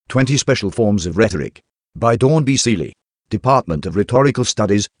20 Special Forms of Rhetoric. By Dawn B. Seeley. Department of Rhetorical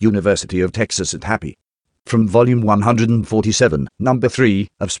Studies, University of Texas at Happy. From Volume 147, Number 3,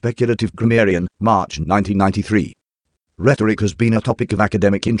 of Speculative Grammarian, March 1993. Rhetoric has been a topic of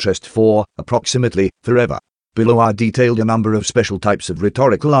academic interest for, approximately, forever. Below are detailed a number of special types of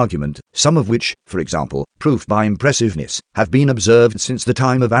rhetorical argument, some of which, for example, proof by impressiveness, have been observed since the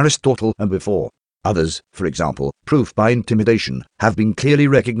time of Aristotle and before. Others, for example, proof by intimidation, have been clearly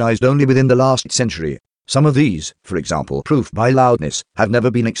recognized only within the last century. Some of these, for example, proof by loudness, have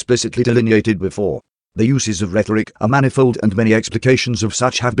never been explicitly delineated before. The uses of rhetoric are manifold and many explications of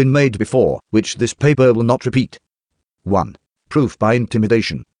such have been made before, which this paper will not repeat. 1. Proof by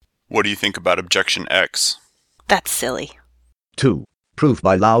intimidation. What do you think about objection X? That's silly. 2. Proof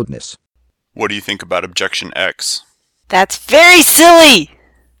by loudness. What do you think about objection X? That's very silly!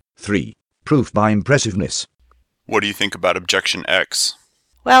 3. Proof by impressiveness. What do you think about objection X?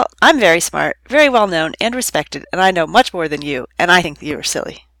 Well, I'm very smart, very well known and respected, and I know much more than you, and I think that you are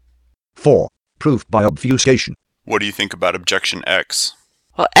silly. 4. Proof by obfuscation. What do you think about objection X?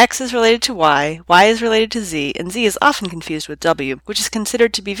 Well, X is related to Y is related to Z, and Z is often confused with W, which is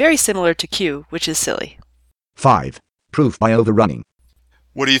considered to be very similar to Q, which is silly. 5. Proof by overrunning.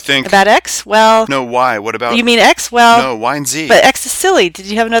 What do you think? About X? Well... No, Y. What about... You mean X? Well... No, Y and Z. But X is silly. Did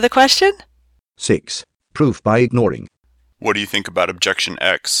you have another question? 6. Proof by ignoring. What do you think about objection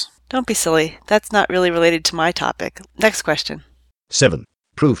X? Don't be silly. That's not really related to my topic. Next question. 7.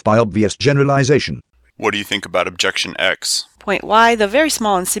 Proof by obvious generalization. What do you think about objection X? Point Y, though very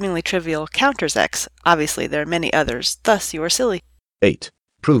small and seemingly trivial, counters X. Obviously, there are many others. Thus, you are silly. 8.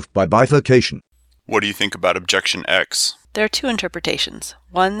 Proof by bifurcation. What do you think about objection X? There are two interpretations.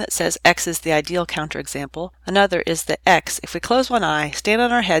 One that says X is the ideal counterexample. Another is that X, if we close one eye, stand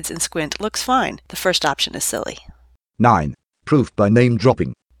on our heads and squint, looks fine. The first option is silly. 9. Proof by name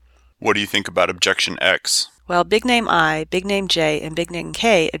dropping. What do you think about objection X? Well, big name I, big name J, and big name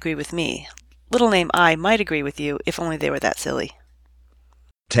K agree with me. Little name I might agree with you if only they were that silly.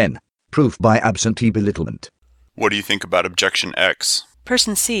 10. Proof by absentee belittlement. What do you think about objection X?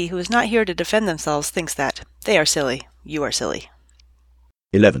 Person C, who is not here to defend themselves, thinks that. They are silly. You are silly.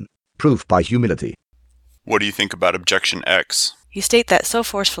 11. Proof by humility. What do you think about objection X? You state that so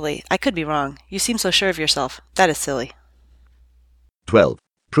forcefully. I could be wrong. You seem so sure of yourself. That is silly. 12.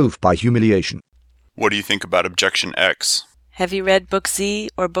 Proof by humiliation. What do you think about objection X? Have you read Book Z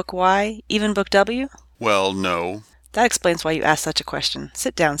or Book Y, even Book W? Well, no. That explains why you asked such a question.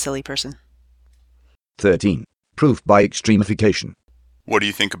 Sit down, silly person. 13. Proof by extremification. What do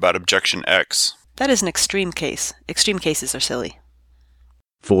you think about objection X? That is an extreme case. Extreme cases are silly.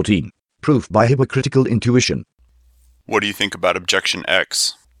 14. Proof by hypocritical intuition. What do you think about objection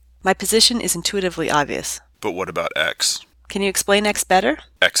X? My position is intuitively obvious. But what about X? Can you explain X better?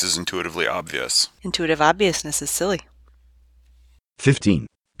 X is intuitively obvious. Intuitive obviousness is silly. 15.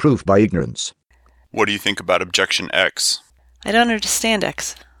 Proof by ignorance. What do you think about objection X? I don't understand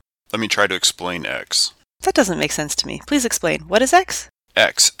X. Let me try to explain X. That doesn't make sense to me. Please explain. What is X?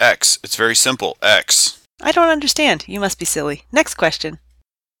 X. It's very simple. X. I don't understand. You must be silly. Next question.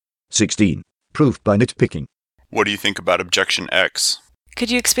 16. Proof by nitpicking. What do you think about objection X? Could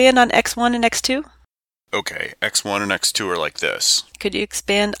you expand on X1 and X2? Okay, X1 and X2 are like this. Could you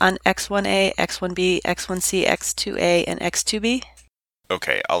expand on X1A, X1B, X1C, X2A, and X2B?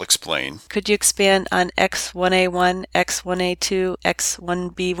 Okay, I'll explain. Could you expand on X1A1, X1A2,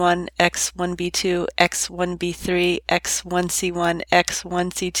 X1B1, X1B2, X1B3, X1C1,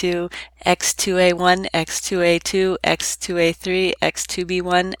 X1C2, X2A1, X2A2, X2A3,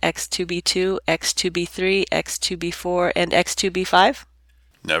 X2B1, X2B2, X2B3, X2B4, and X2B5?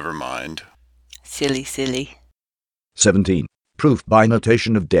 Never mind. Silly, silly. 17. Proof by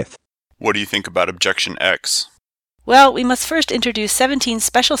notation of death. What do you think about objection X? Well, we must first introduce 17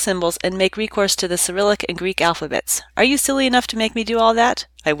 special symbols and make recourse to the Cyrillic and Greek alphabets. Are you silly enough to make me do all that?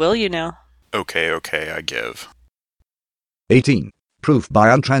 I will, you know. Okay, I give. 18. Proof by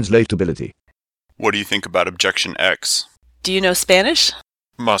untranslatability. What do you think about objection X? Do you know Spanish?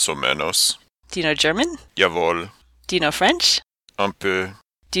 Más o menos. Do you know German? Jawohl. Do you know French? Un peu.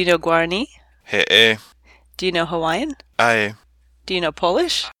 Do you know Guarani? He. Do you know Hawaiian? Aye. Do you know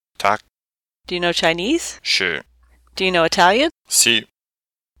Polish? Tak. Do you know Chinese? She. Do you know Italian? Si.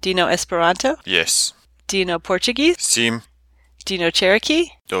 Do you know Esperanto? Yes. Do you know Portuguese? Sim. Do you know Cherokee?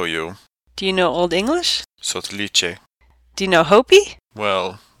 Do you? Do you know Old English? Sotlice. Do you know Hopi?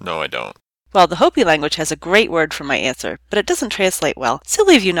 Well, no I don't. Well, the Hopi language has a great word for my answer, but it doesn't translate well.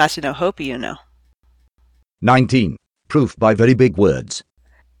 Silly of you not to know Hopi, you know. 19. Proof by very big words.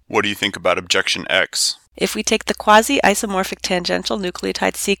 What do you think about objection X?